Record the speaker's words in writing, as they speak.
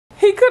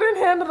He couldn't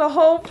handle the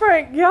whole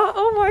prank, y'all.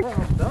 Oh my God.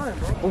 I'm done,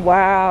 bro.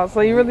 Wow,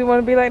 so you really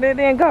want to be like that?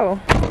 Then go.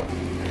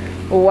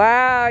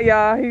 Wow,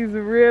 y'all, he's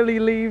really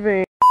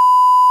leaving.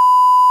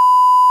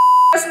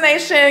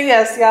 Nation,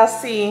 yes, y'all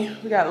see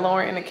we got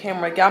Lauren in the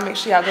camera. Y'all make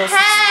sure y'all go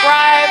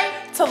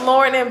subscribe to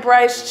Lauren and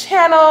Bryce's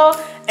channel.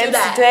 And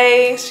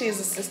today she's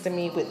assisting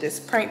me with this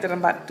prank that I'm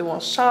about to do on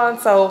Shawn.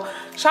 So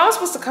Shawn was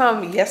supposed to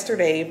come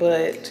yesterday,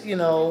 but you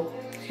know,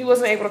 he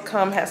wasn't able to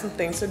come, had some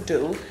things to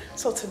do.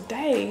 So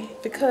today,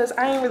 because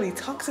I didn't really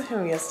talk to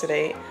him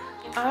yesterday,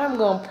 I'm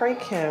gonna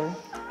prank him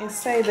and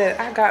say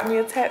that I got me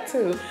a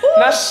tattoo.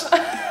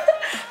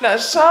 Now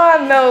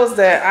Shawn knows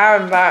that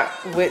I'm not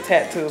with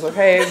tattoos,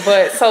 okay?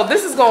 But so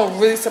this is gonna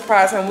really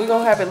surprise him. We're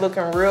gonna have it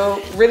looking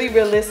really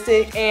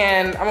realistic,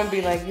 and I'm gonna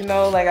be like, you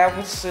know, like I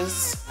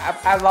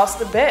lost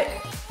the bet.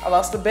 I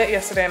lost the bet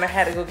yesterday and I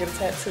had to go get a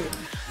tattoo.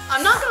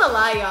 I'm not gonna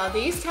lie, y'all,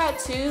 these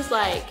tattoos,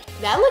 like,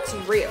 that looks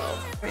real.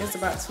 It's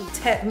about to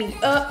tat me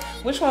up.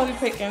 Which one are we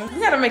picking? We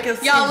gotta make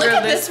it y'all, look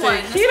at this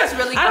one. This is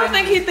really I don't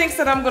think he thinks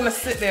that I'm gonna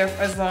sit there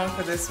as long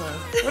for this one.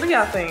 What do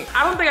y'all think?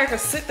 I don't think I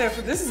could sit there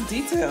for this. Is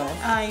detail.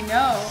 I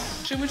know.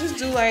 Should we just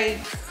do like,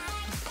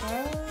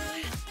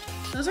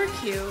 those are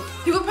cute.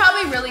 He would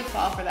probably really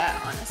fall for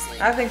that, honestly.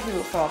 I think he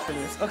would fall for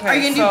this. Okay. Are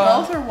you gonna do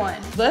both or one?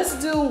 Let's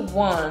do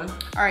one.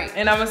 All right.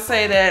 And I'm gonna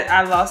say that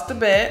I lost the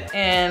bet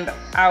and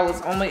I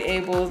was only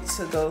able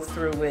to go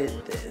through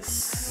with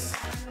this.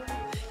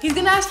 He's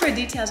gonna ask for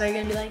details. Are you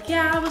gonna be like,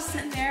 yeah, I was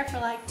sitting there for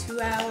like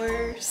 2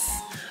 hours,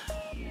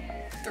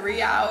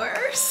 3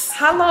 hours?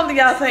 How long do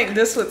y'all think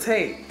this would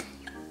take?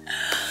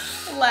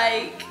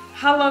 Like,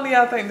 how long do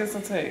y'all think this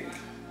will take?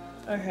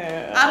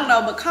 Okay. I don't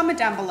know, but comment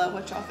down below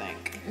what y'all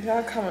think.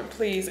 Y'all comment,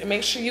 please. And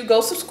make sure you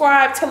go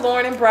subscribe to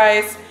Lauren and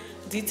Bryce.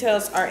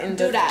 Details are in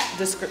the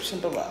description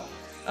below.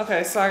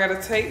 Okay, so I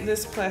gotta take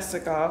this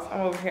plastic off.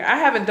 I'm over here. I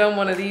haven't done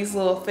one of these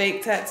little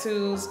fake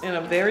tattoos in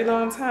a very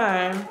long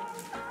time.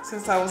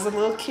 Since I was a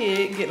little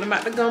kid, getting them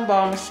out the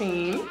gumball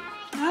machine.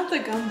 Not the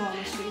gumball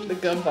machine. The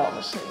gumball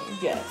machine,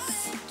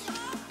 yes.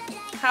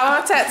 How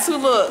my tattoo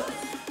look?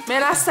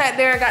 Man, I sat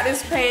there and got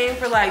this pain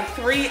for like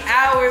 3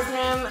 hours,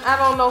 man. I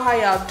don't know how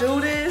y'all do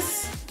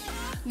this.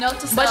 Note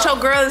to self. But your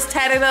girl is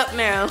tatted up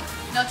now.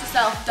 Note to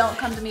self, don't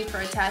come to me for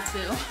a tattoo.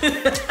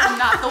 I'm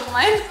not the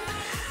one.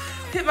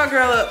 Hit my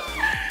girl up.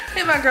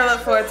 Hit my girl up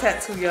for a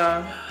tattoo,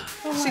 y'all.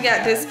 She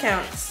got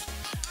discounts.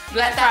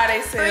 Black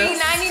Friday sales.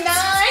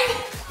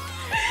 $3.99.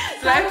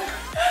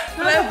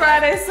 Black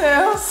Friday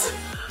sales.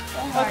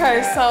 Oh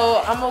okay, God.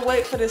 so I'm gonna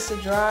wait for this to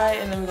dry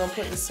and then we're gonna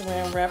put the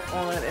saran wrap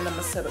on and I'm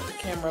gonna set up the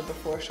camera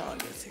before Shawn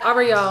gets here. All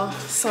right, y'all,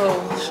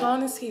 so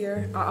Shawn is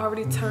here. I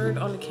already turned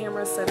on the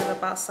camera, set it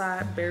up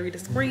outside, very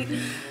discreet.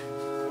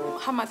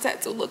 How my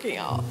tattoo looking,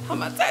 y'all? How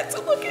my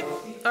tattoo looking?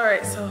 All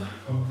right, so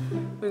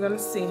we're gonna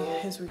see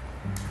his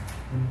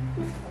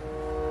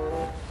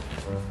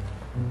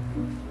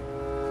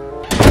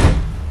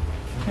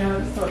yeah,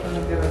 let's start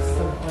gonna get us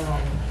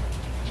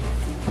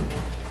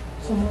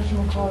some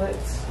whatchamacallit.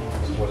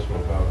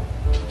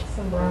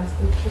 Some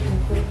roasted chicken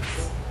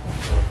clicks.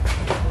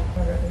 I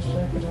got this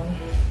jacket on.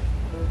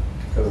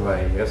 Cause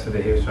like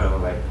yesterday he was trying to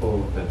like pull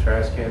the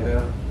trash can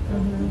down.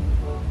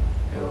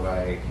 And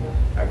like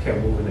I kept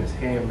moving his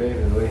hand, babe,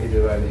 and the way he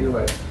did, like he was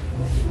like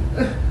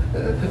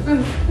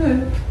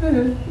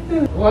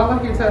well, I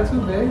like your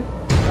tattoo, babe.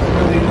 I'm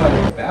really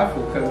like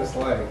baffled because it's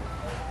like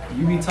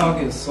you be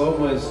talking so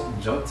much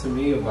junk to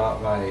me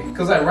about like,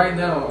 because like right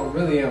now I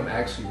really am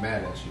actually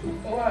mad at you.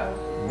 Why?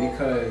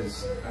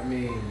 Because I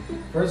mean,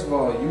 first of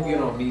all, you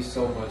get on me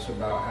so much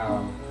about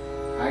how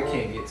I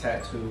can't get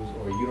tattoos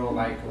or you don't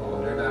like them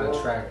or they're not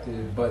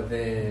attractive, but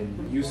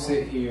then you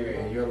sit here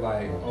and you're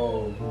like,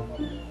 oh,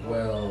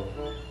 well,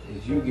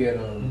 if you get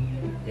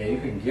them, yeah, you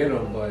can get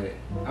them, but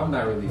I'm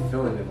not really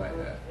feeling it like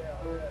that.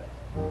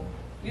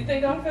 You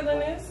think I'm feeling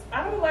this?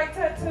 I don't like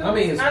tattoos. I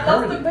mean, it's I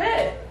permanent. lost the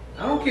bet.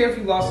 I don't care if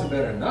you lost a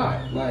bet or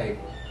not. Like,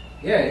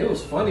 yeah, it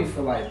was funny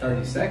for like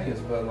 30 seconds,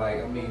 but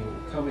like, I mean,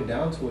 coming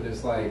down to it,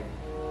 it's like,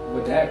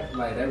 with that,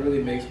 like, that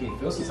really makes me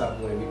feel some type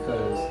of way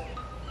because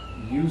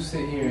you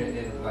sit here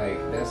and like,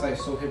 that's like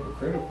so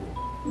hypocritical.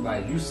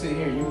 Like, you sit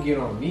here and you get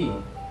on me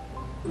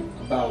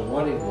about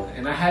wanting one,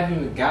 and I haven't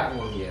even got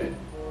one yet.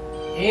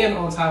 And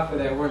on top of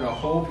that, we're in a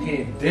whole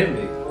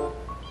pandemic.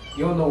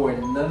 You don't know where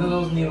none of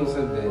those needles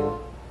have been.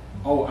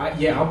 Oh,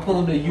 yeah, I'm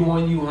pulling the you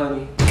on you,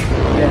 honey.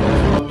 Yeah,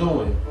 that's what I'm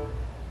doing.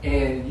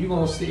 And you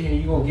gonna sit here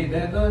and you gonna get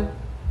that done?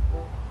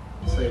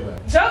 Say what?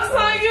 Joke's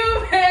on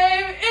you,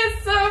 babe.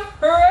 It's a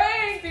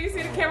prank. Do you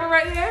see the camera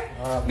right there?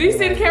 Do you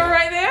see the camera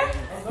right there?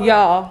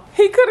 Y'all,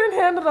 he couldn't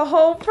handle the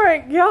whole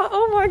prank. Y'all,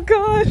 oh my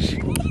gosh.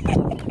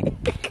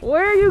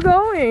 Where are you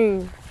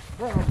going?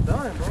 Bro, I'm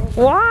done,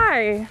 bro.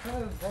 Why?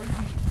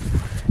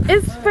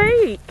 It's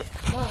fake.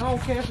 I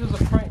don't care if it's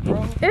a prank,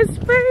 bro. It's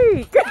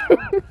fake.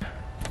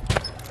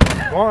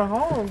 Going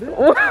home, dude.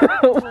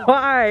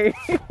 Why?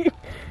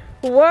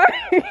 Why?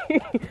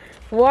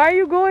 Why are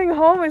you going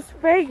home? It's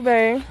fake,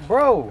 babe.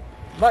 Bro,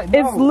 Like, no.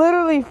 It's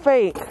literally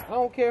fake. I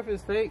don't care if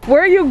it's fake.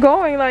 Where are you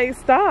going? Like,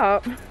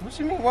 stop. What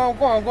you mean where I'm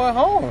going? I'm going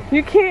home.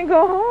 You can't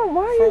go home.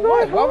 Why are you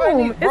going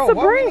home? It's a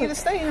What prank. we need to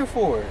stay here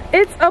for?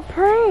 It's a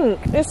prank.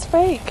 It's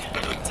fake.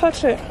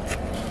 Touch it.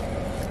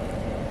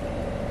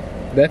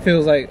 That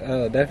feels like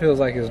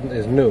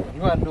it's new. You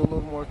gotta do a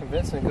little more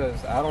convincing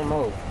because I don't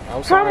know.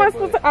 I'm sorry, how am I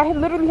supposed to? I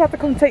literally have to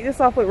come take this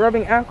off with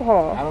rubbing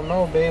alcohol. I don't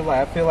know, babe.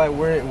 Like, I feel like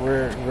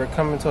we're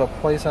coming to a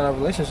place in our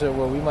relationship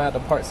where we might have to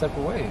part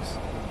separate ways.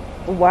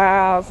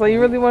 Wow. So you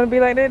really want to be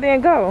like that?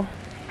 Then go.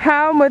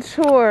 How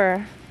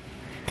mature?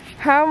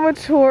 How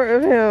mature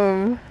of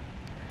him?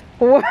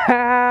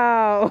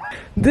 Wow.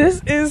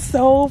 This is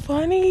so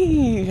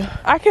funny.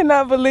 I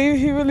cannot believe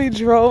he really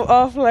drove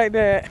off like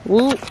that.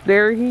 Whoop,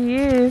 there he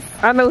is.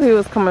 I knew he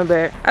was coming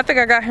back. I think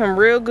I got him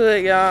real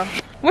good, y'all.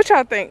 What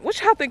y'all think? What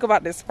y'all think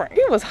about this prank?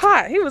 He was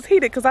hot. He was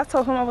heated because I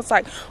told him, I was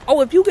like,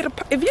 oh, if you get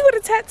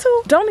a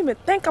tattoo, don't even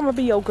think I'm gonna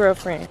be your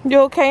girlfriend.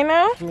 You okay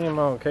now? Me and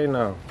Mom okay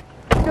now.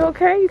 You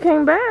okay? You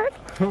came back?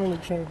 I only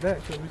came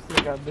back because we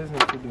still got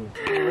business to do.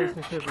 The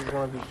relationship is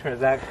going to be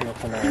transactional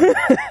for now.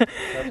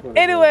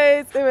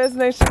 Anyways,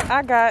 imagination.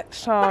 I got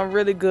Shawn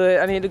really good.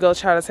 I need to go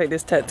try to take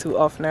this tattoo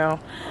off now.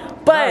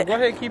 But go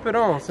ahead, keep it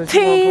on. Since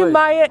Team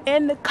Maya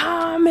in the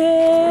comments.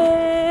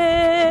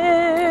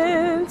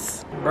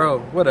 Bro,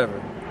 whatever.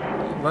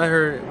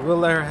 We'll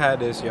let her have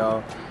this,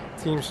 y'all.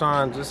 Team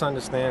Shawn, just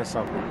understand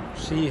something.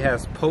 She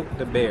has poked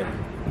the bear.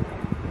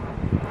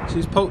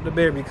 She's poked the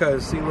bear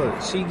because, see,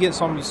 look, she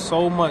gets on me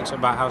so much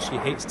about how she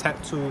hates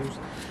tattoos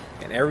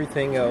and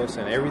everything else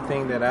and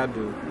everything that I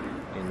do,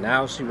 and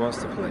now she wants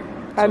to play.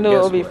 So I knew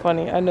it would be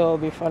funny. I knew it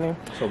would be funny.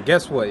 So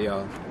guess what,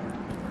 y'all?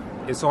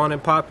 It's on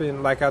and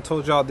popping. Like I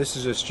told y'all, this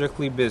is just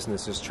strictly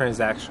business. It's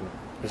transactional.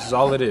 This is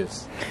all it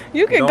is.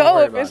 You can go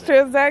if it's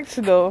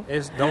transactional.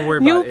 Don't worry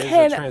about it.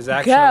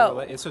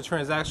 It's a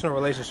transactional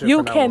relationship.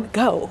 You can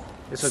go.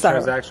 It's a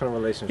transactional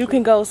relationship. You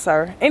can go,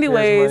 sir.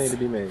 Anyways, there's money to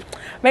be made.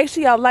 Make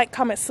sure y'all like,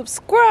 comment,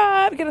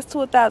 subscribe. Get us to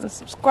 1,000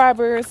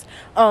 subscribers.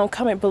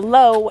 Comment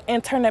below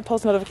and turn that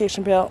post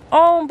notification bell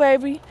on,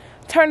 baby.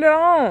 Turn it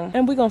on.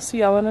 And we're going to see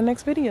y'all in the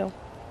next video.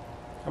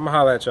 I'm going to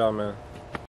holler at y'all, man.